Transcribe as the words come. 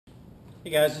Hey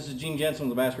guys, this is Gene Jensen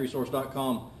with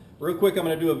thebassresource.com. Real quick, I'm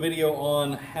going to do a video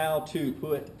on how to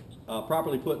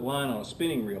properly put line on a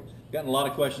spinning reel. Gotten a lot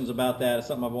of questions about that. It's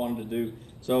something I've wanted to do.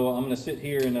 So I'm going to sit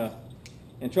here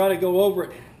and try to go over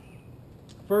it.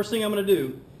 First thing I'm going to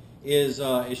do is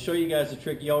show you guys the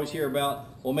trick you always hear about.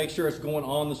 Well, make sure it's going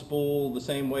on the spool the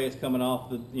same way it's coming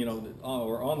off the,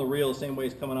 or on the reel the same way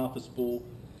it's coming off the spool.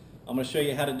 I'm going to show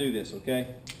you how to do this,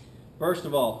 okay? First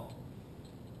of all,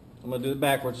 I'm going to do it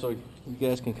backwards so you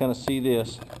guys can kind of see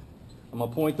this. I'm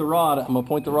going to point the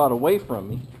rod away from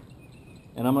me,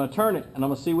 and I'm going to turn it, and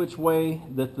I'm going to see which way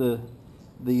that the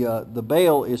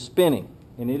bail is spinning,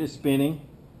 and it is spinning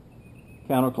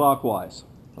counterclockwise.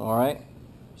 All right.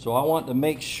 So I want to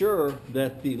make sure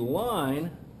that the line.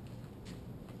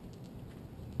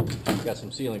 Got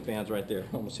some ceiling fans right there.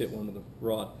 Almost hit one with the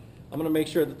rod. I'm going to make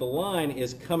sure that the line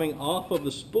is coming off of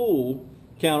the spool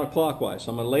counterclockwise. So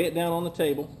I'm going to lay it down on the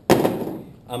table.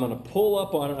 I'm going to pull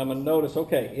up on it. I'm going to notice,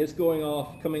 okay, it's coming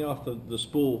off the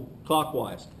spool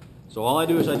clockwise. So all I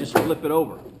do is I just flip it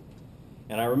over.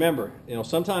 And I remember,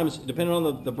 sometimes, depending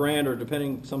on the brand or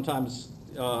sometimes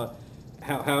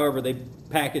however they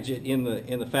package it in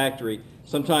the factory,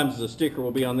 sometimes the sticker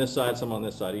will be on this side, some on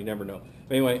this side. You never know.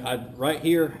 But anyway, right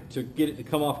here, to get it to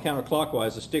come off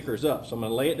counterclockwise, the sticker's up. So I'm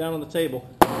going to lay it down on the table,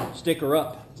 sticker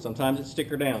up. Sometimes it's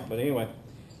sticker down. But anyway,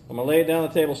 I'm going to lay it down on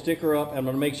the table, sticker up, and I'm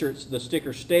going to make sure the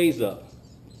sticker stays up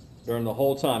during the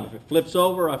whole time. If it flips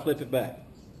over, I flip it back.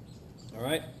 All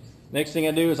right? Next thing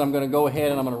I do is I'm going to go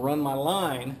ahead and I'm going to run my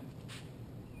line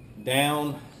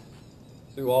down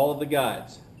through all of the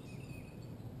guides.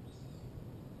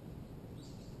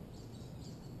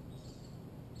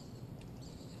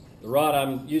 The rod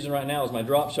I'm using right now is my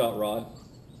drop shot rod.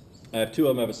 I have two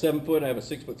of them. I have a 7-foot and I have a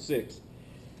 6'6".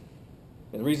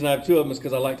 And the reason I have two of them is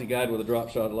because I like to guide with a drop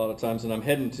shot a lot of times. And I'm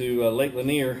heading to Lake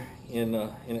Lanier in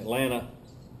Atlanta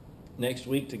next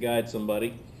week to guide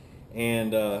somebody.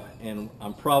 And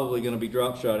I'm probably going to be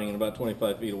drop shotting in about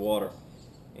 25 feet of water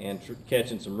and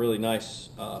catching some really nice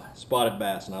spotted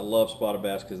bass. And I love spotted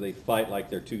bass because they fight like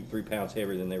they're 2-3 pounds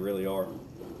heavier than they really are.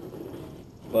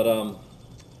 But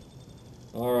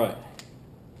all right.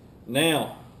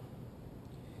 Now,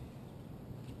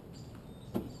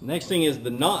 next thing is the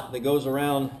knot that goes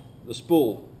around the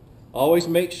spool. Always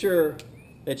make sure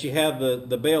that you have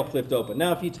the bail flipped open.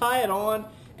 Now, if you tie it on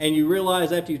and you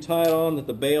realize after you tie it on that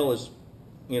the bail is,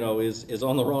 is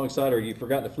on the wrong side, or you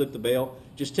forgot to flip the bail,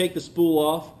 just take the spool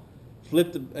off,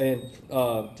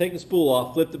 take the spool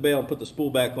off, flip the bail, and put the spool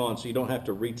back on, so you don't have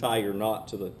to retie your knot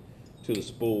to the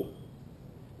spool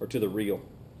or to the reel.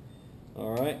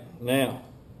 All right. Now,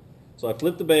 so I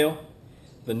flip the bail.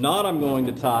 The knot I'm going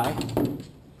to tie,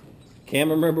 can't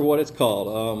remember what it's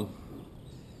called,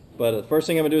 but the first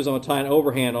thing I'm going to do is I'm going to tie an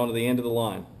overhand onto the end of the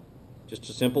line. Just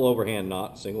a simple overhand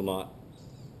knot, single knot.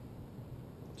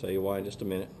 I'll tell you why in just a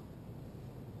minute.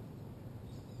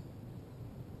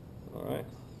 All right.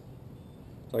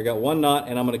 So I got one knot,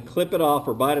 and I'm going to clip it off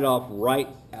or bite it off right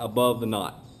above the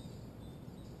knot.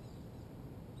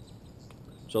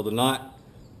 So the knot,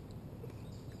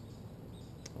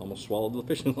 almost swallowed the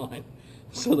fishing line.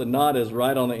 So the knot is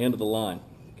right on the end of the line.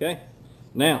 Okay?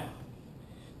 Now,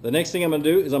 the next thing I'm going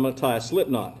to do is I'm going to tie a slip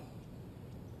knot,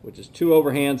 which is two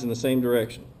overhands in the same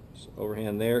direction. So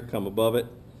overhand there, come above it,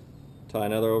 tie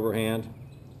another overhand.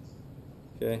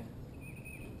 Okay?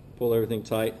 Pull everything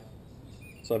tight.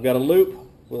 So I've got a loop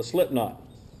with a slip knot.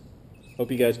 Hope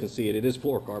you guys can see it. It is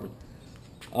fluorocarbon.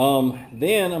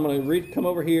 Then I'm going to come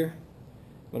over here.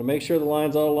 I'm going to make sure the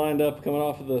line's all lined up coming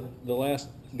off of the last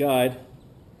guide.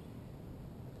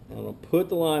 And I'm going to put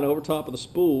the line over top of the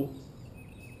spool,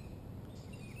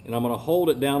 and I'm going to hold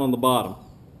it down on the bottom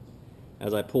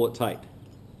as I pull it tight.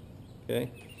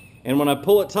 Okay? And when I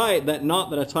pull it tight, that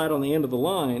knot that I tied on the end of the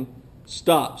line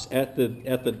stops at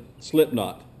the slip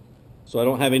knot. So I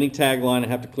don't have any tag line I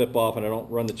have to clip off, and I don't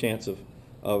run the chance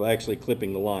of actually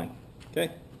clipping the line.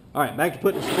 Okay? All right, back to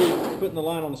putting the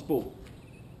line on the spool.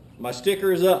 My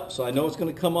sticker is up, so I know it's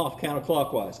going to come off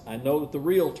counterclockwise. I know that the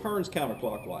reel turns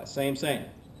counterclockwise. Same.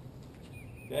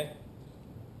 Okay?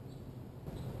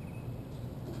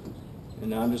 And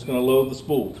now I'm just going to load the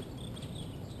spool.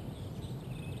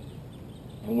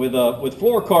 And with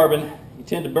fluorocarbon, you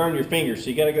tend to burn your fingers,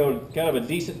 so you got to go kind of a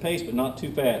decent pace, but not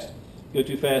too fast. If you go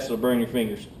too fast, it'll burn your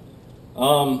fingers.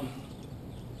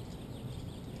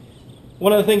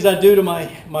 One of the things I do to my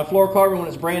fluorocarbon when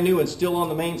it's brand new and still on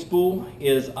the main spool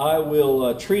is I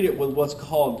will treat it with what's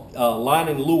called line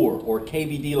and lure, or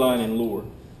KVD line and lure.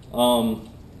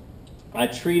 I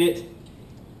treat it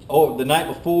the night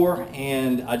before,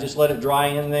 and I just let it dry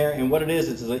in there. And what it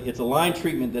is, it's a line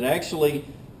treatment that actually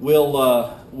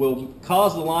will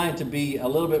cause the line to be a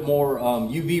little bit more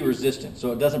UV resistant,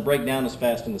 so it doesn't break down as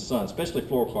fast in the sun, especially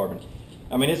fluorocarbon.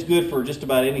 I mean, it's good for just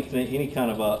about anything, any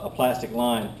kind of a plastic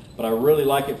line, but I really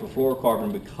like it for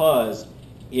fluorocarbon because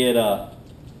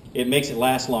it makes it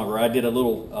last longer. I did a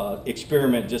little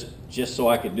experiment just so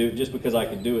I could do it, just because I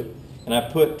could do it, and I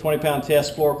put 20-pound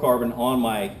test fluorocarbon on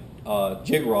my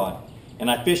jig rod, and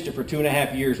I fished it for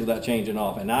 2.5 years without changing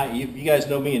off. And you guys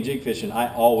know me in jig fishing,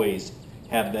 I always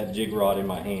have that jig rod in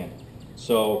my hand.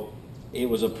 So it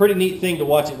was a pretty neat thing to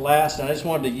watch it last, and I just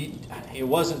wanted to, it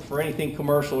wasn't for anything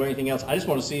commercial or anything else, I just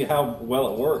wanted to see how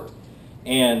well it worked.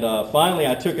 And finally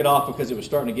I took it off because it was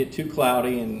starting to get too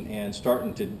cloudy and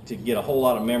starting to get a whole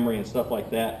lot of memory and stuff like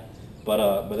that.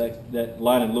 But that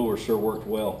line and lure sure worked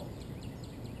well.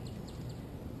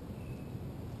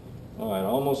 All right,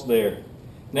 almost there.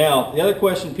 Now, the other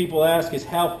question people ask is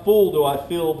how full do I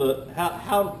fill the,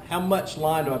 how much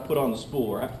line do I put on the spool,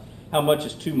 or how much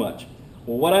is too much?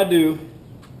 Well, what I do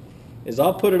is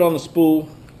I'll put it on the spool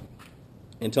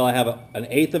until I have an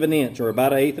eighth of an inch, or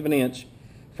about an eighth of an inch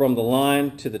from the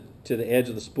line to the edge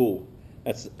of the spool.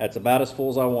 That's about as full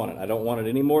as I want it. I don't want it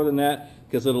any more than that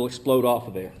because it'll explode off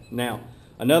of there. Now,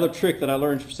 another trick that I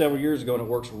learned several years ago, and it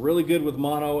works really good with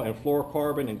mono and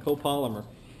fluorocarbon and copolymer,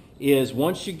 is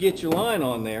once you get your line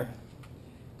on there,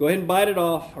 go ahead and bite it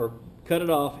off or cut it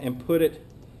off and clip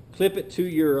it to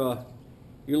your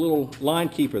little line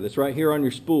keeper that's right here on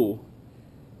your spool.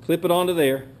 Clip it onto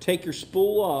there, take your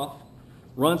spool off,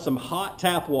 run some hot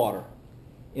tap water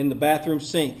in the bathroom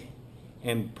sink,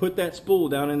 and put that spool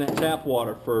down in that tap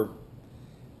water for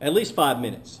at least 5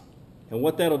 minutes. And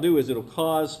what that'll do is it'll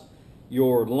cause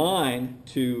your line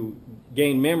to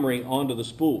gain memory onto the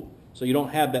spool, so you don't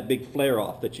have that big flare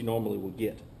off that you normally will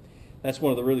get. That's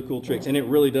one of the really cool tricks, and it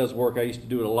really does work. I used to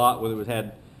do it a lot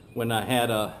when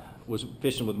I was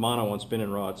fishing with mono on spinning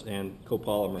rods and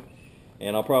copolymer,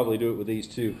 and I'll probably do it with these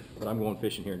too, but I'm going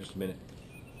fishing here in just a minute.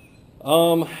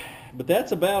 But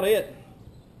that's about it.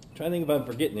 I'm trying to think if I'm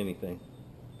forgetting anything.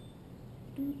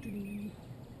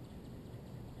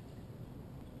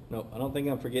 No, I don't think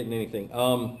I'm forgetting anything.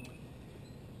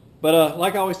 But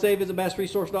like I always say, visit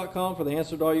bassresource.com for the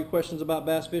answer to all your questions about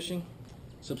bass fishing.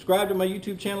 Subscribe to my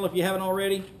YouTube channel if you haven't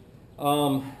already.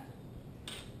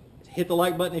 Hit the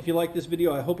like button if you like this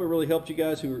video. I hope it really helped you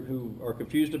guys who are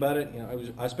confused about it. You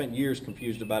know, I spent years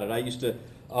confused about it. I used to.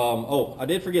 Oh, I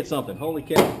did forget something. Holy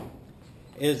cow!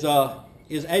 Is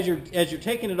as you're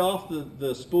taking it off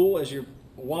the spool, as you're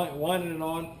winding it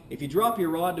on, if you drop your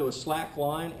rod to a slack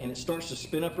line and it starts to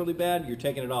spin up really bad, you're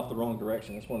taking it off the wrong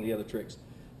direction. That's one of the other tricks.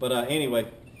 But anyway,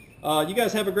 you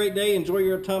guys have a great day. Enjoy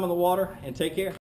your time on the water, and take care.